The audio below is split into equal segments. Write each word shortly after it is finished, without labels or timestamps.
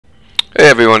Hey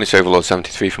everyone, it's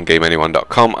Overlord73 from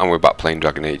GameAnyone.com and we're back playing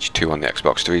Dragon Age 2 on the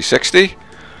Xbox 360.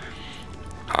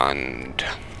 And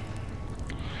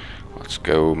let's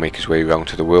go make his way around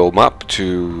to the world map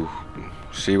to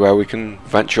see where we can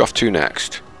venture off to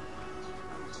next.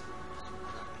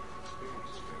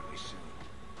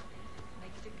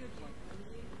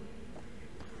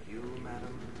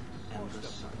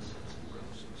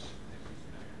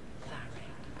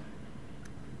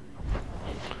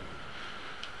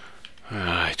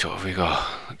 Right, what have we got?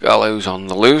 Gallows on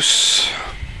the loose.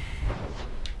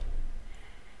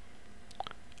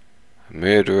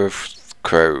 Murder of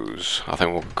crows. I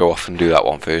think we'll go off and do that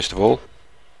one first of all.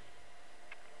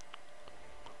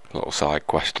 A little side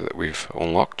quest that we've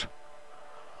unlocked.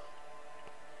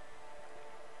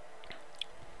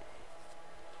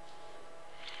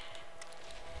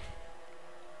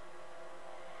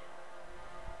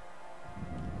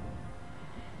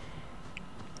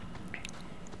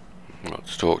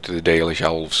 Let's talk to the Dalish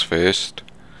elves first.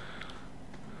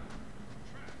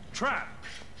 Trap.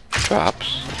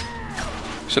 Traps?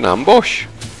 It's an ambush.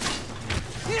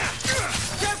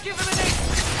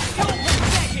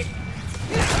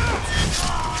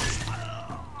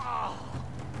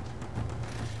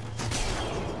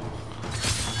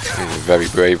 Either very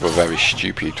brave or very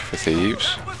stupid for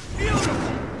thieves.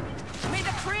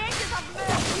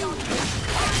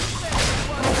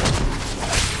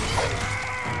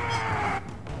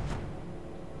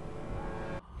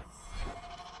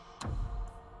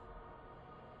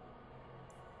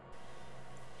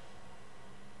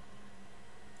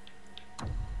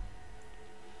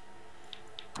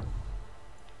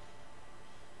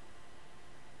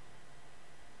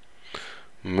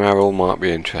 Meryl might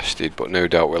be interested, but no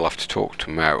doubt we'll have to talk to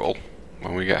Meryl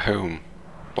when we get home.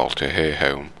 Well, to her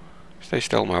home. Stay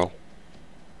still, Meryl.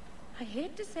 I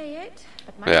hate to say it,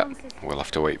 but my Yeah, mom says we'll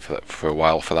have to wait for a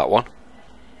while for that one.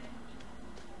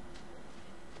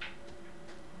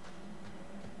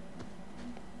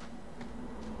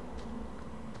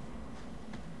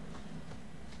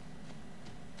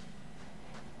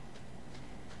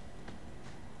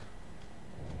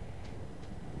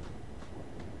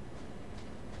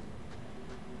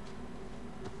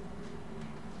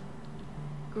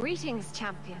 Greetings,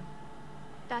 champion.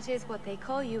 That is what they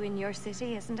call you in your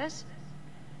city, isn't it?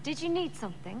 Did you need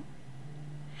something?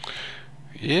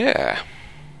 Yeah.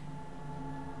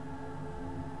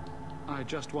 I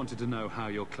just wanted to know how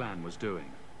your clan was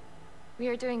doing. We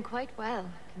are doing quite well,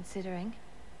 considering.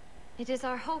 It is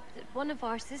our hope that one of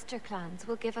our sister clans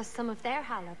will give us some of their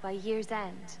Hala by year's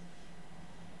end.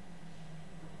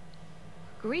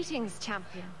 Greetings,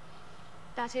 champion.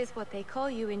 That is what they call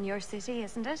you in your city,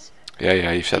 isn't it?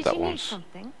 Yeah, you've said Did that you need once.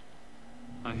 something?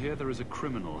 I hear there is a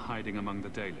criminal hiding among the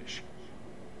Dalish.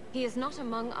 He is not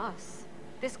among us.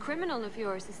 This criminal of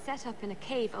yours is set up in a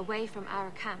cave away from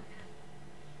our camp.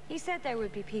 He said there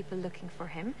would be people looking for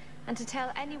him, and to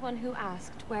tell anyone who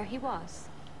asked where he was.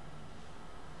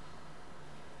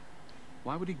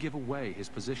 Why would he give away his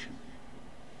position?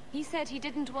 He said he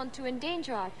didn't want to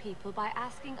endanger our people by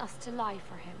asking us to lie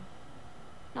for him.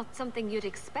 Not something you'd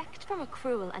expect from a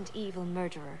cruel and evil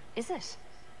murderer, is it?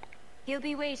 He'll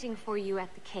be waiting for you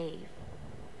at the cave.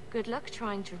 Good luck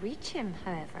trying to reach him,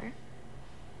 however.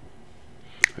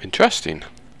 Interesting.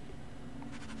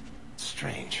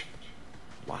 Strange.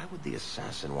 Why would the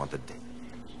assassin want the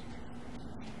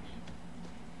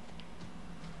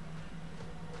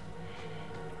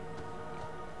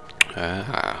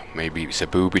Maybe it's a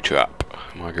booby trap.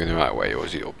 Am I going the right way or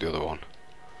is it up the other one?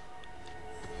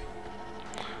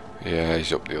 Yeah,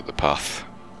 he's up the other path.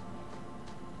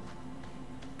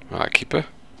 Right, keeper.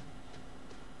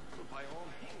 By all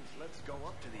means, let's go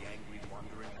up to the angry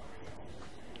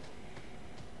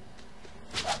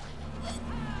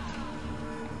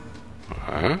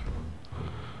wandering.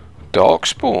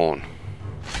 Darkspawn.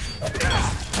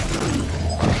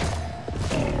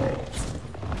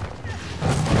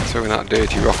 Throwing that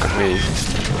dirty rock at me.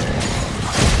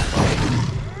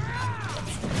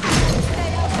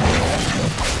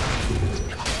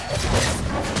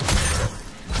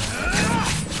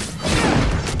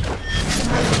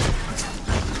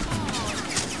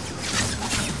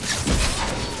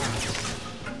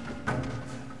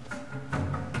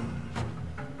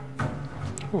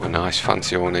 Oh, a nice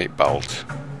fancy ornate belt.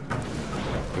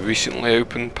 A recently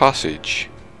opened passage.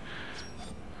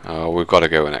 Oh, we've got to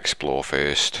go and explore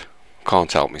first.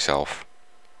 Can't help myself.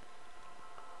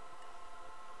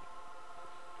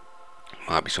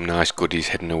 Might be some nice goodies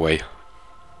hidden away.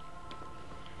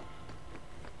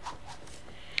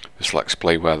 Just let's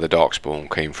explain where the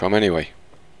Darkspawn came from anyway.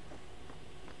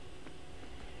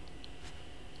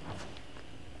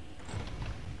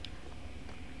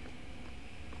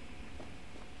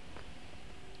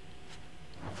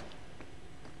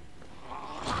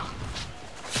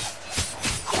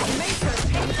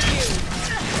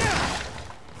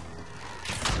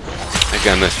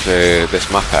 Again,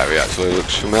 this map area actually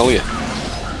looks familiar.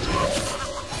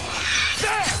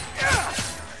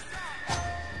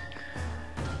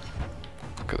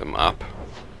 Look at the map.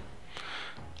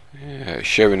 Yeah, it's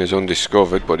showing as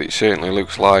undiscovered, but it certainly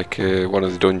looks like one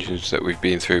of the dungeons that we've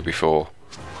been through before.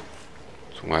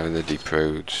 Somewhere in the deep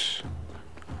roads.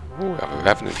 Oh, we have a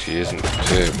revenant. He isn't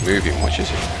moving much, is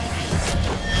he?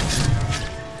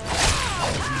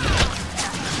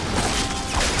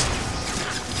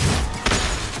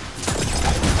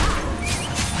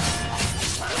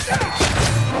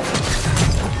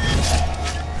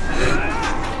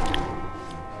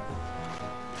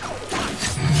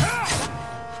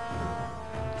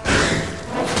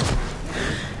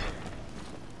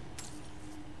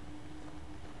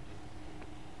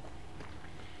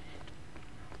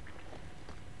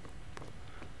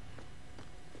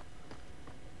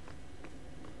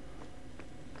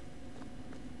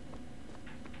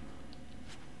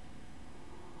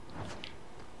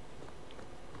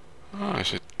 Oh,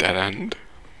 it's a dead end.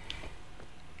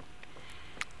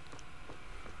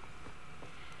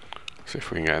 See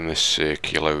if we can get in this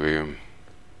circular room.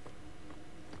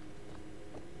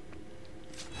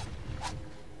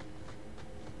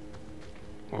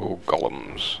 Oh,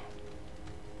 golems.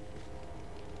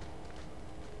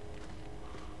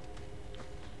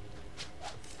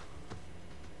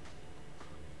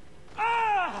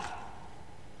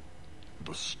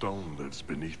 The stone lives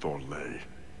beneath Orlais.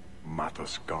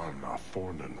 Matas Garna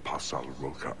Fornan Pasal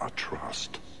Roka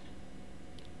Atrust.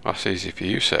 That's easy for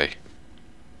you, say.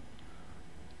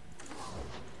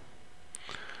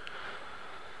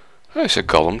 Oh, it's a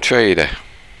golem trader.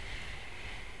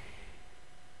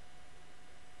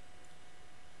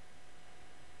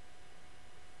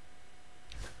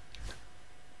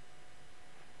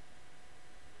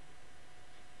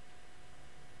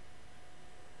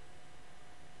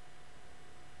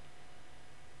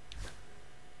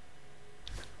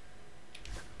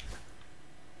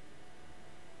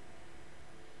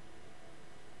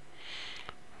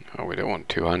 Oh, we don't want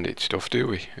two-handed stuff, do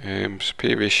we?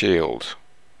 Superior shield.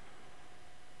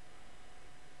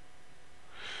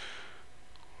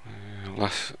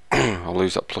 I'll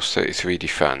lose that plus 33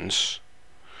 defense.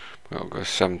 But I'll go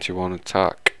 71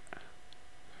 attack.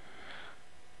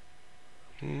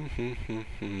 I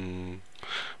think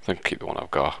I'll keep the one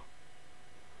I've got.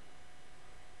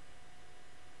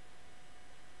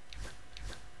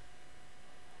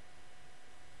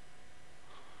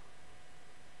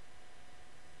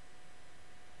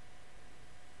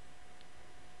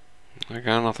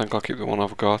 Again, I think I'll keep the one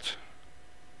I've got.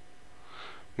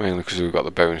 Mainly because we've got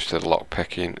the bonus to the lock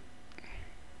picking.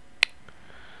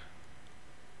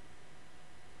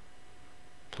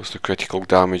 Plus the critical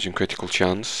damage and critical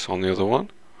chance on the other one.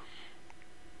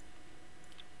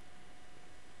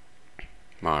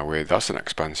 My word, that's an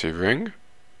expensive ring.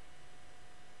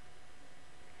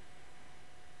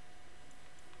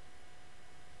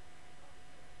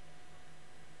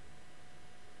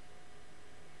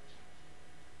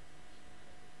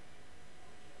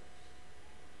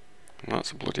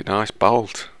 That's a bloody nice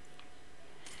bolt.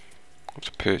 I'll have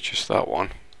to purchase that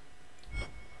one.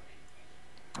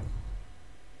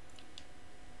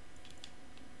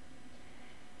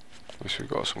 At least we've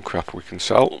got some crap we can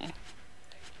sell.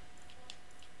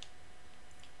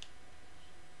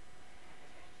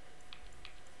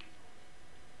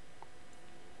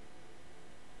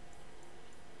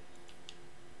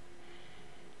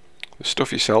 The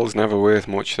stuff you sell is never worth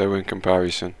much though in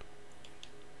comparison.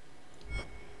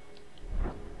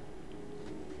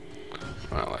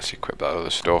 Right, let's equip that other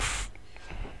stuff.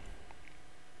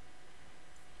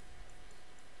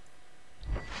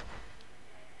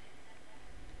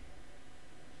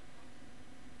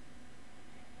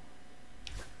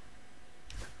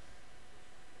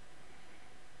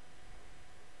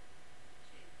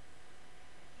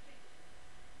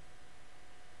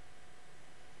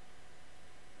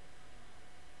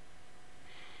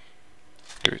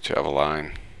 Do it to have a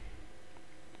line.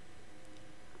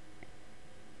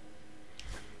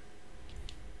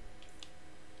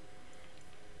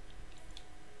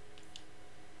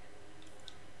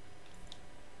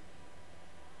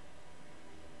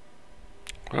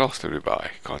 What else did we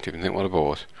buy? Can't even think what I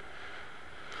bought.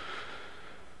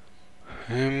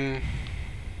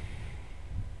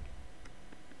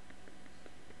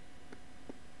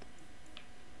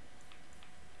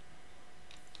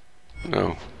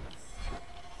 No.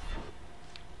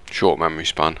 Short memory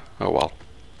span. Oh well.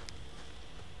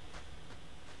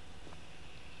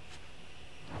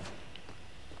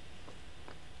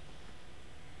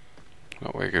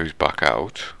 That way goes back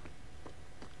out.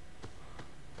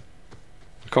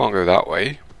 Can't go that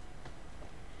way.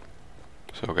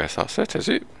 So I guess that's it, is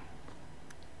it?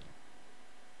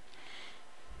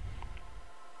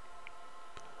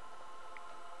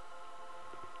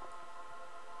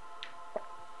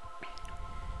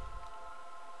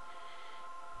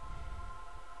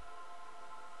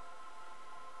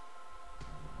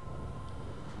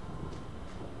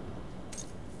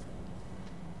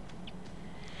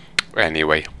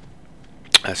 Anyway,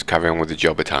 let's carry on with the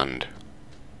job at hand.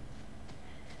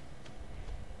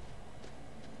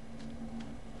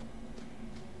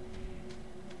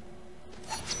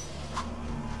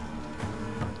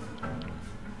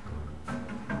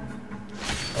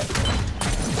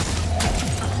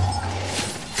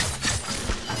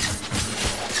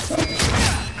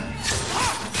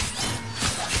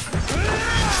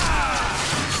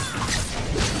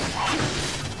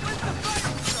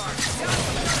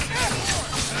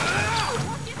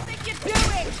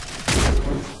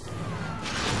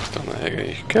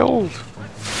 Killed.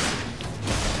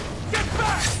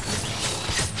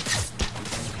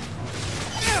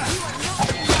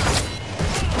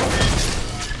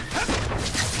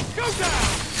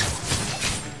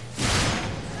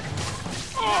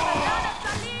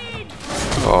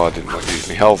 Oh, I didn't want to use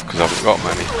my health because I haven't got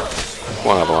many.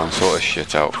 One avalanche sort of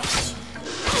shit out.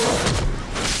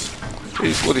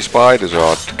 These bloody spiders are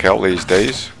hard to kill these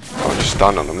days. I'll just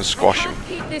stand on them and squash them.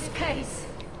 Keep this pace.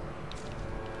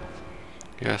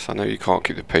 Yes, I know you can't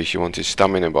keep the pace. You wanted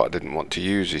stamina, but I didn't want to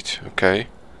use it. Okay.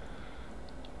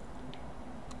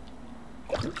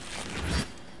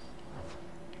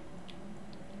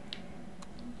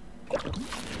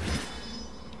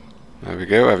 There we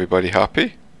go. Everybody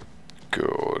happy?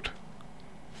 Good.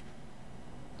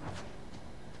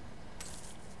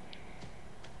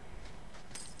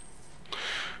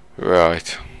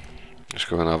 Right. Let's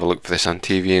go and have a look for this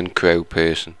Antivian crow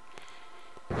person.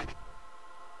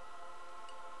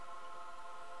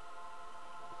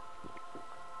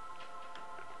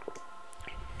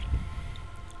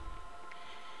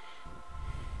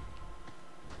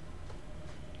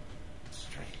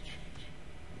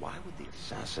 Why would the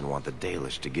assassin want the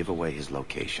Dalish to give away his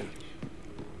location?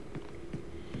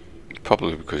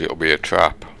 Probably because it'll be a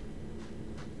trap.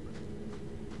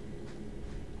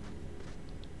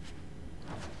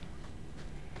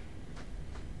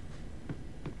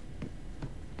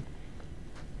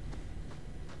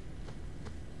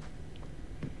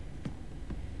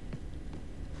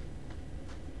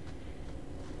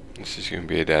 This is going to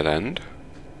be a dead end.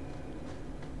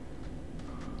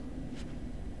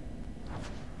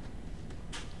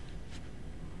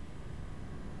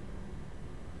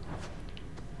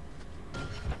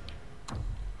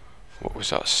 What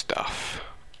was that stuff?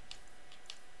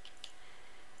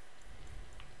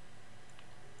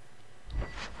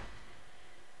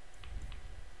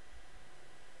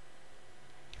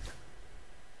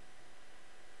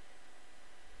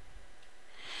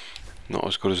 Not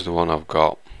as good as the one I've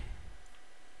got.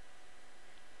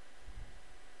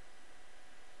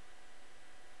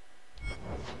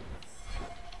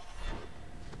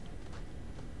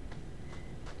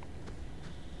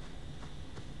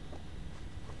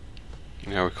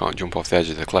 Yeah, we can't jump off the edge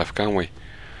of the cliff, can we?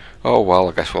 Oh well,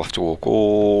 I guess we'll have to walk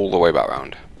all the way back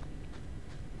round.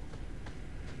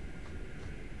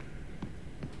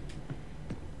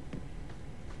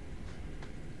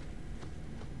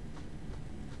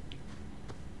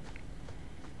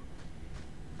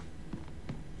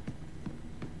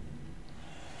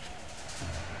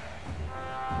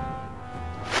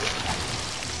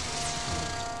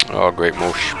 Oh great,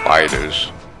 more spiders.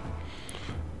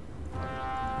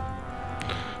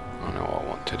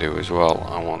 To do as well,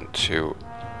 I want to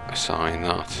assign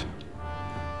that.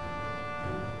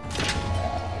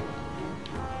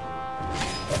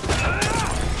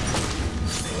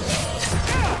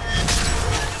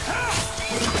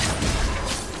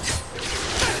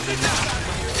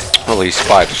 Well, these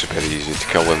spiders are pretty easy to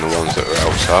kill than the ones that are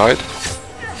outside.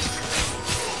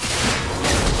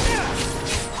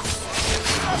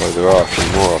 Although there are a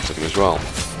few more of them as well.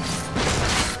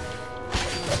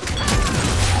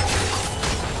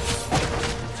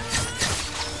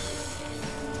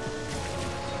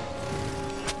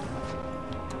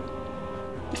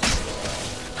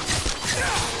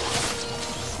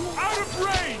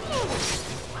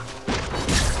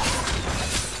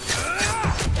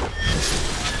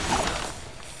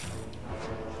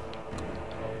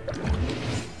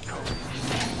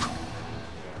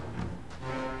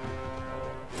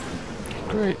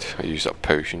 Great, I used that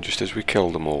potion just as we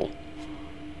killed them all.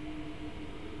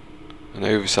 An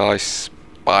oversized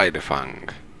spider fang.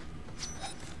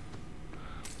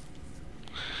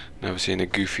 Never seen a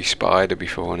goofy spider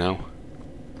before now.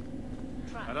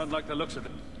 I don't like the looks of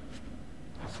it.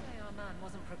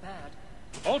 wasn't prepared.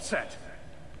 All set.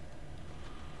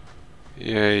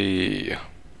 Yay.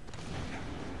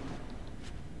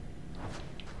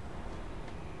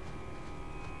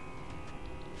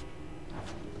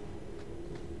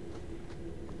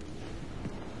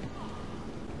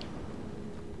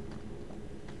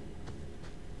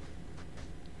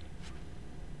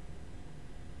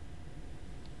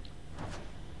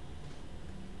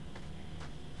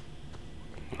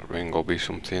 That ring will be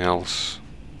something else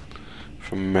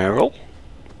from Merrill.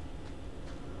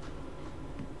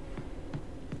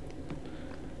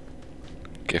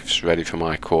 Gifts ready for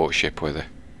my courtship with her.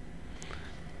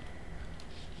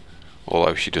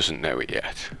 Although she doesn't know it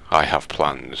yet. I have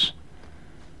plans.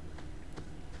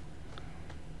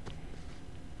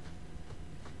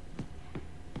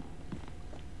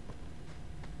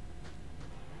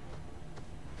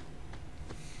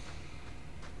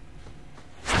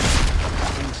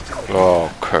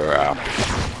 Oh crap.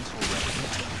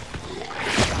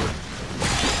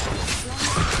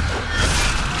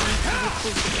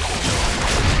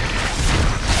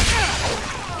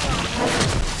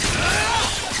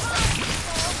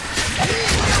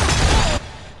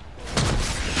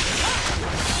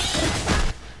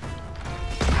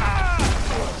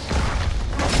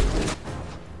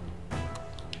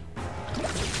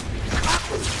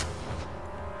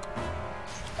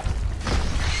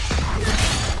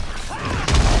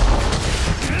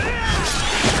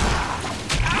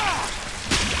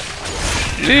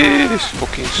 He's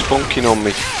fucking spunking on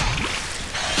me.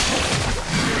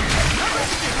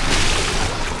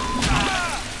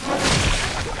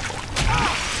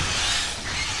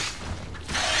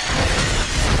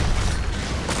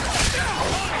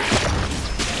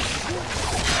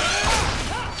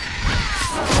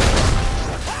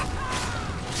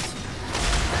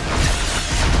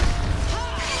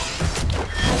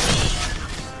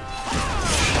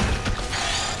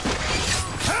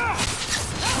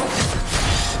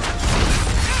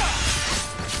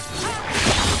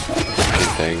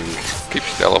 Keep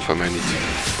still off a minute.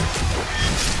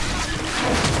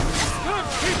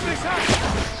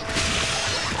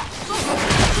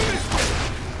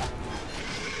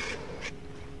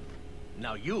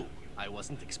 Now you, I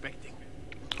wasn't expecting.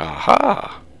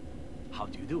 Aha! How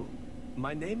do you do?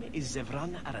 My name is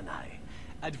Zevran Aranai,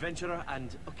 adventurer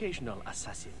and occasional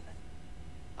assassin.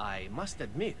 I must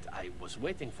admit, I was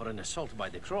waiting for an assault by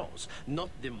the Crows, not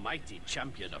the mighty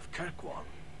champion of Kirkwall.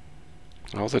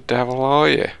 How the devil are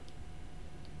you?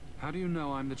 How do you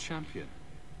know I'm the champion?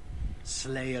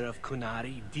 Slayer of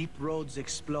Kunari, Deep Roads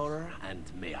explorer, and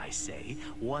may I say,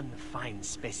 one fine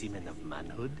specimen of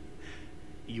manhood.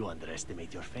 You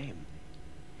underestimate your fame.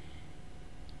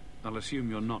 I'll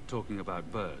assume you're not talking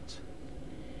about birds.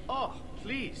 Oh,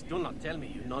 please, do not tell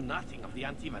me you know nothing of the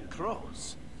Antivan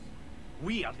Crows.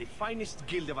 We are the finest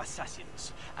guild of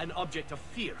assassins, an object of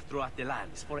fear throughout the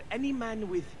lands for any man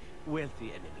with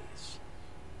wealthy enemies.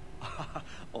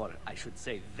 Or I should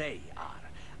say they are.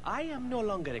 I am no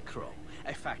longer a crow.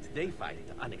 A fact they find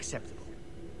unacceptable.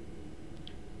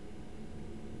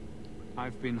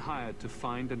 I've been hired to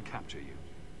find and capture you.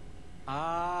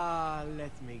 Ah,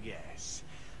 let me guess.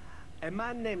 A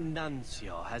man named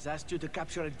Nuncio has asked you to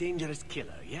capture a dangerous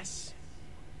killer, yes?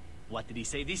 What did he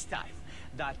say this time?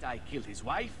 That I killed his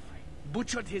wife,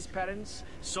 butchered his parents,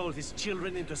 sold his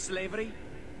children into slavery?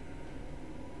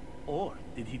 Or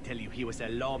did he tell you he was a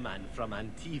lawman from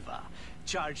Antiva,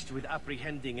 charged with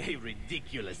apprehending a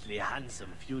ridiculously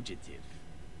handsome fugitive?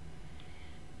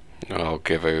 I'll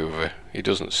give over. He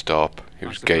doesn't stop. He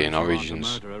was gay in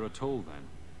Origins. Not a murderer at all, then.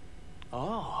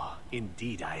 Oh,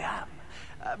 indeed I am.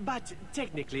 But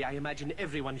technically, I imagine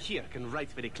everyone here can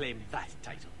rightfully claim that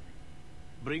title.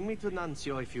 Bring me to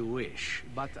Nuncio if you wish,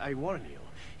 but I warn you,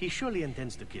 he surely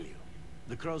intends to kill you.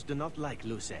 The Crows do not like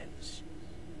loose ends,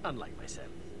 unlike myself.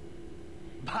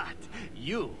 But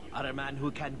you are a man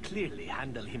who can clearly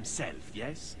handle himself,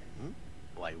 yes?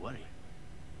 Why worry?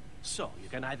 So, you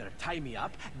can either tie me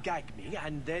up, gag me,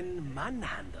 and then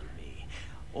manhandle me.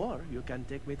 Or you can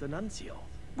take me to Nuncio.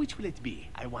 Which will it be,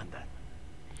 I wonder?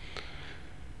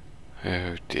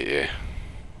 Oh dear.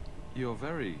 You're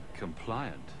very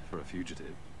compliant for a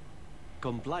fugitive.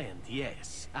 Compliant,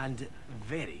 yes, and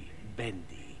very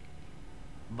bendy.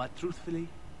 But truthfully,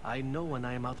 I know when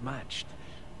I am outmatched.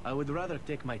 I would rather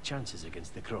take my chances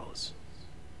against the Crows.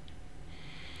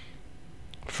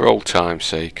 For old time's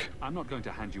sake. I'm not going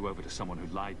to hand you over to someone who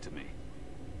lied to me.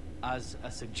 As a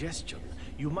suggestion,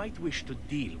 you might wish to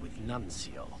deal with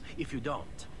Nuncio. If you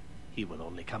don't, he will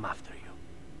only come after you.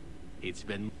 It's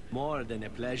been more than a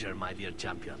pleasure, my dear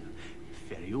champion.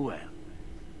 Fare you well.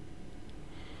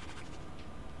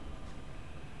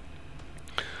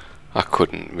 I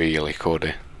couldn't really, could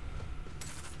I?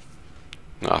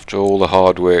 After all the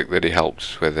hard work that he helped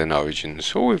us with in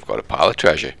Origins. Oh, we've got a pile of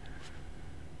treasure.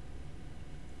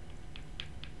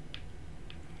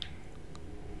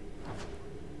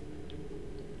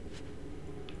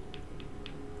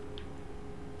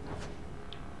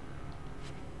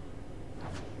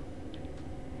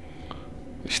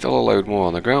 There's still a load more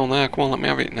on the ground there. Come on, let me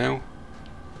have it now.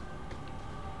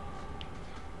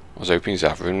 I was hoping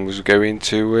Zavrin was going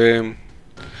to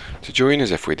join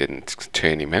us if we didn't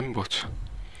turn him in, but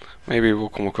maybe we'll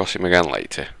come across him again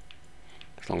later.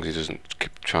 As long as he doesn't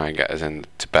try and get us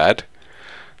into bed.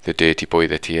 The dirty boy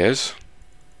that he is.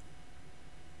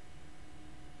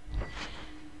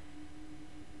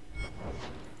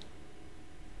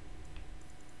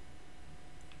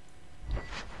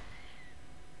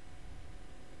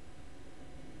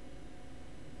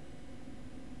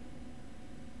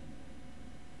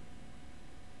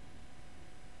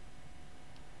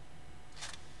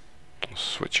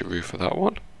 Switcheroo for that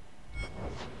one.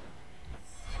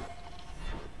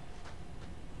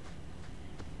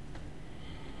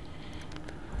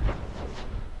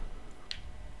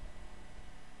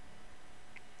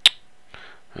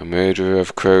 A murderer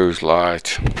of crows,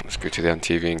 light. Let's go to the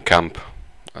Antivian camp.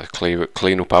 Let's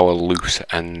clean up our loose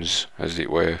ends, as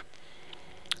it were.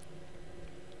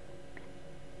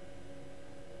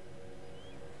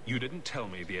 You didn't tell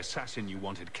me the assassin you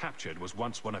wanted captured was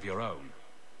once one of your own.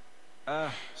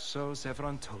 So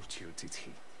Zevran told you, did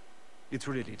he? It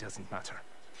really doesn't matter.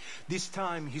 This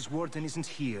time, his warden isn't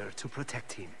here to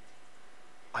protect him.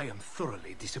 I am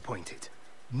thoroughly disappointed.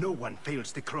 No one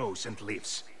fails the crows and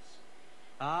lives.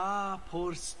 Ah,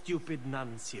 poor stupid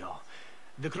Nuncio.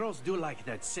 The crows do like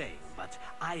that saying, but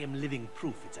I am living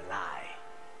proof it's a lie.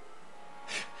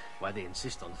 Why they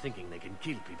insist on thinking they can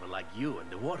kill people like you and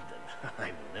the warden, I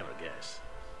will never guess.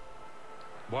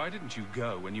 Why didn't you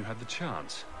go when you had the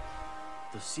chance?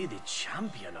 To see the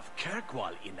champion of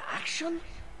Kirkwall in action?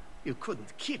 You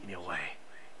couldn't keep me away.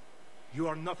 You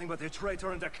are nothing but a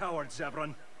traitor and a coward,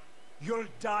 Zevran. You'll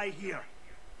die here.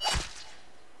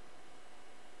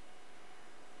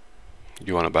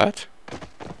 You want to bet?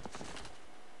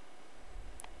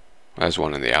 There's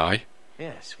one in the eye.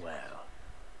 Yes, well,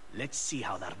 let's see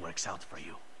how that works out for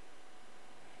you.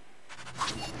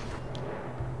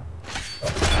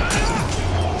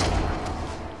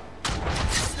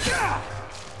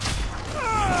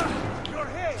 Your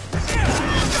head!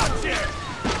 Gotcha!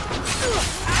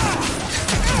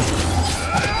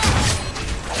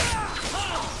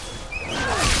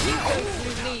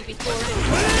 Me before this.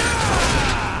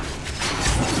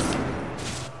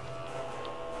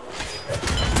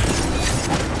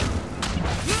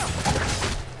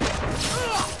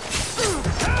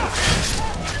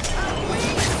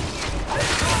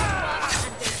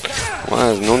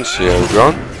 Where's Nuncio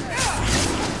gone?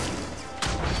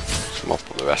 Let's mop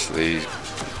up the rest of these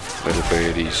little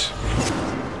birdies.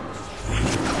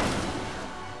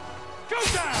 Go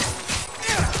down!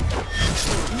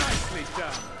 Nicely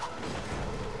done.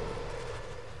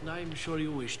 I'm sure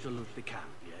you wish to loot the camp,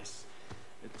 yes?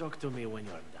 Talk to me when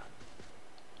you're done.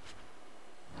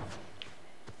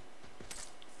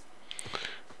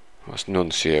 What's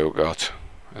Nuncio got?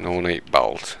 An ornate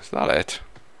belt. Is that it?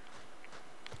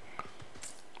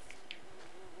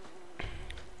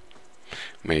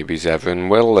 Maybe Zevran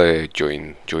will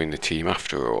join the team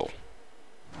after all.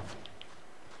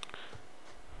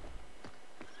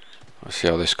 Let's see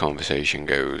how this conversation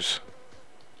goes.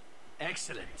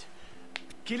 Excellent.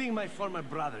 Killing my former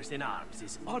brothers in arms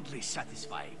is oddly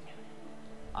satisfying.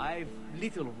 I've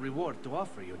little reward to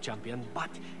offer you, champion, but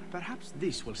perhaps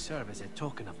this will serve as a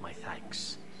token of my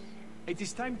thanks. It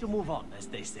is time to move on, as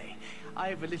they say. I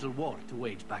have a little war to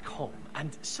wage back home,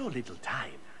 and so little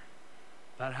time.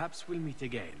 Perhaps we'll meet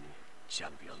again,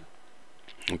 champion.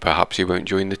 And perhaps he won't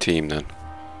join the team then.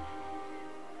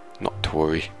 Not to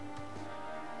worry.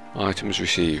 Items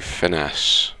received.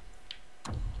 Finesse.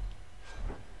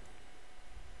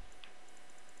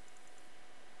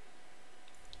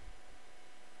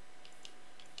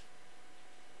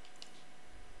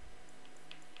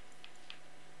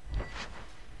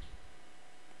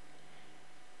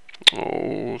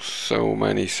 Oh, so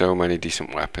many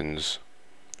decent weapons.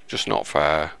 Just not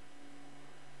fair.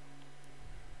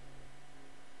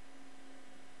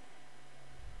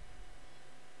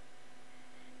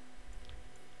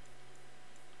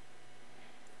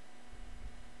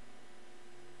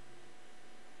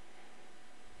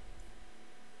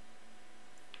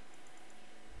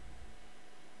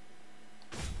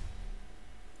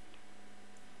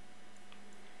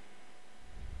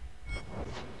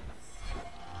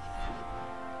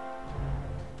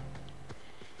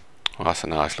 Well, that's a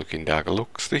nice looking dagger,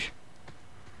 looks the.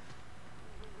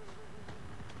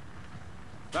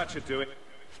 That should do it.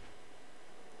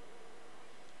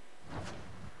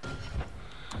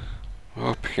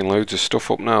 Oh, picking loads of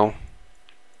stuff up now.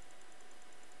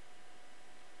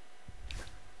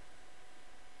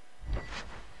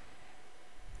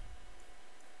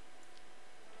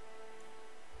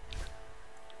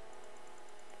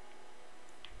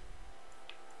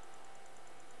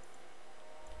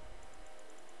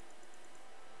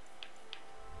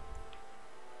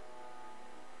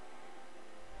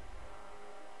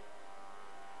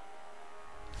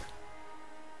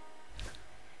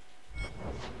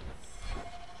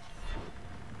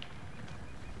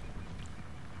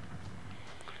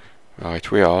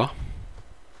 Right, we are.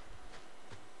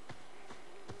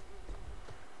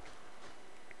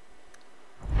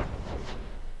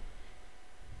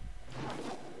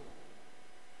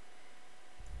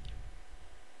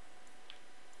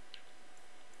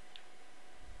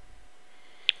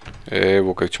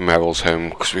 We'll go to Meryl's home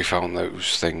because we found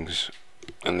those things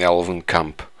in the Elven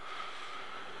camp.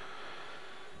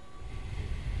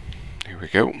 Here we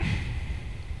go.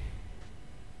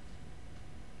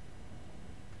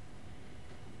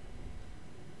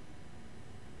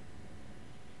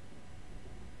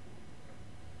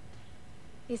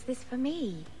 Is this for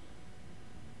me?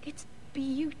 It's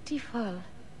beautiful.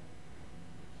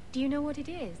 Do you know what it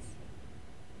is?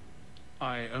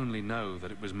 I only know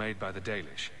that it was made by the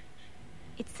Dalish.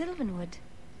 It's Sylvanwood.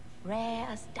 Rare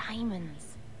as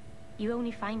diamonds. You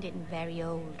only find it in very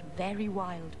old, very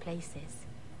wild places.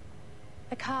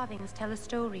 The carvings tell a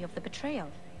story of the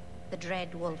betrayal. The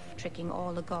dread wolf tricking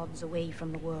all the gods away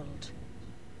from the world.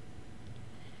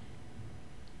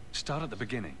 Start at the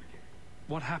beginning.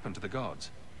 What happened to the gods?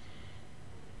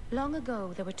 Long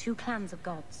ago, there were two clans of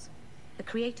gods. The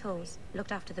Creators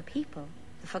looked after the people.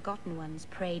 The Forgotten Ones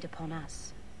preyed upon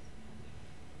us.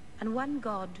 And one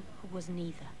god who was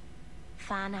neither.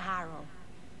 Fan Harel,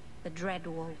 the Dread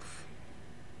Wolf.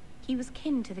 He was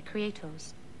kin to the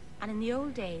Creators, and in the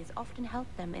old days often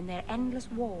helped them in their endless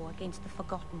war against the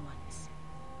Forgotten Ones.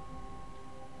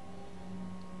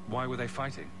 Why were they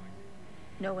fighting?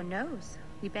 No one knows.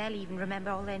 We barely even remember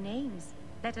all their names,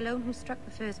 let alone who struck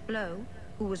the first blow,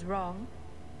 who was wrong.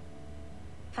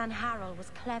 Fan Harel was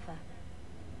clever.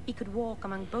 He could walk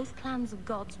among both clans of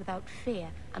gods without fear,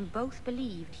 and both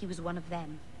believed he was one of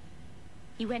them.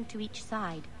 He went to each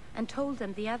side and told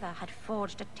them the other had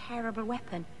forged a terrible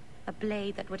weapon, a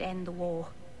blade that would end the war.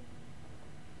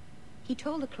 He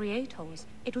told the Creators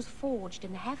it was forged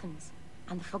in the heavens,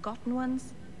 and the Forgotten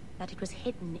Ones that it was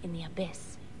hidden in the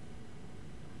abyss.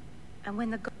 And when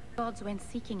the gods went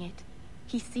seeking it,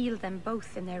 he sealed them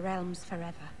both in their realms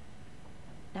forever.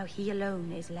 Now he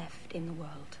alone is left in the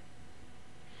world.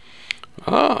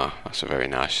 Ah, that's a very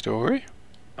nice story.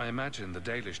 I imagine the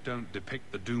Dalish don't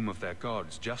depict the doom of their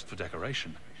gods just for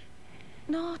decoration.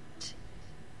 Not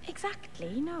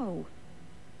exactly, no.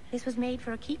 This was made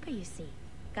for a keeper, you see.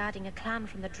 Guarding a clan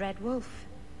from the Dread Wolf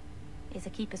is a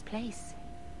keeper's place.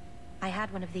 I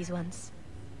had one of these once.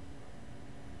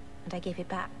 And I gave it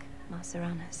back,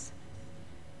 Marceranas.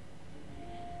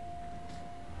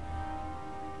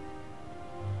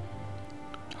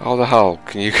 How the hell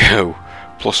can you go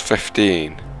plus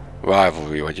 15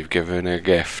 rivalry when you've given a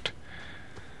gift?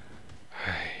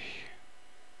 Hey.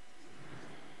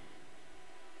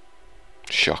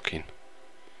 Shocking.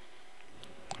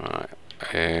 Right.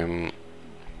 I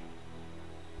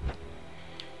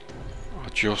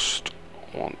just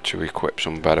want to equip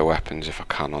some better weapons if I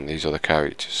can on these other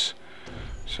characters.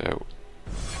 So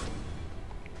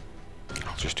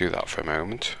I'll just do that for a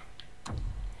moment.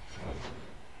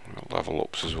 Level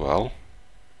ups as well.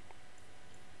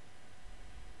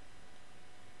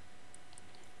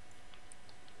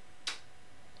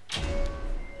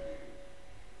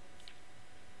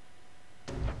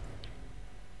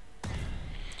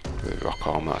 With rock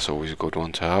arm, that's always a good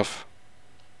one to have.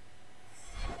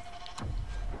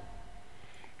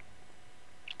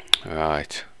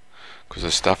 Right, because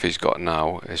the stuff he's got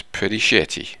now is pretty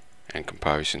shitty in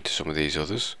comparison to some of these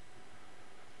others.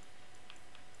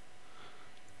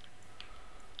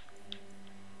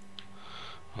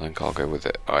 I think I'll go with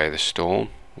the Eye of the Storm,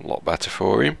 a lot better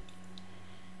for him.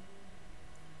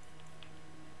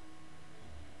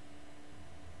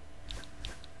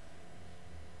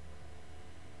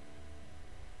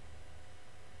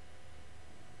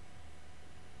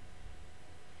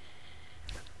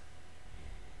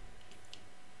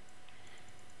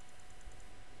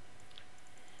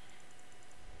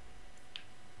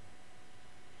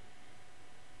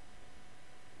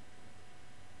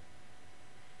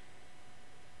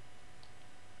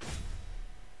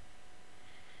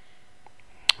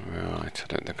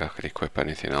 don't think I could equip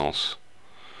anything else.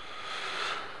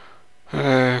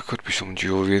 Could be some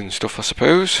jewellery and stuff, I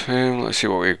suppose. Let's see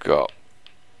what we've got.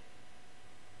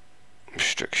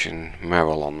 Restriction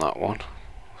Merrill on that one.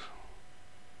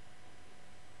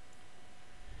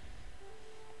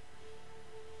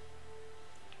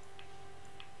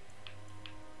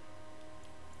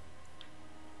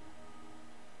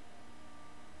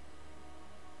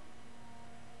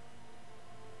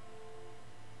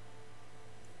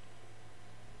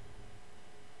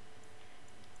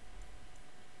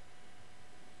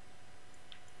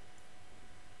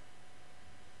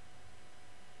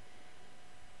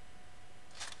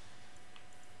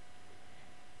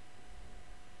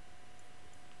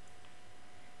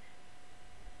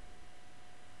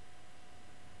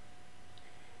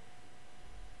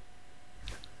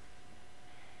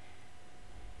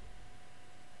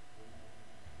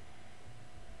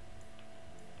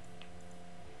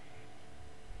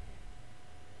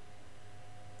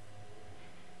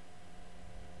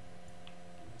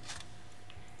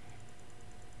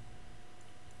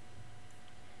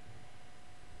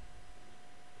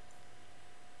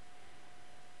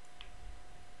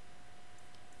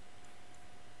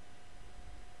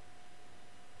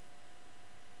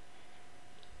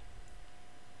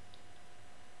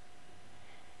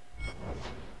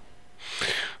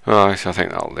 Right, I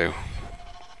think that'll do.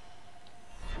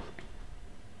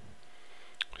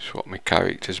 Swap my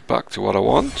characters back to what I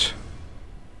want.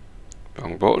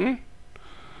 Wrong button.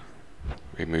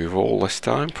 Remove all this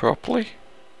time properly.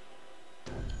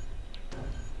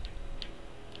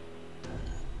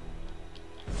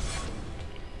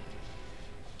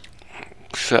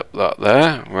 Accept that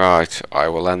there. Right, I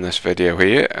will end this video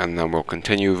here and then we'll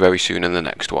continue very soon in the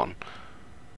next one.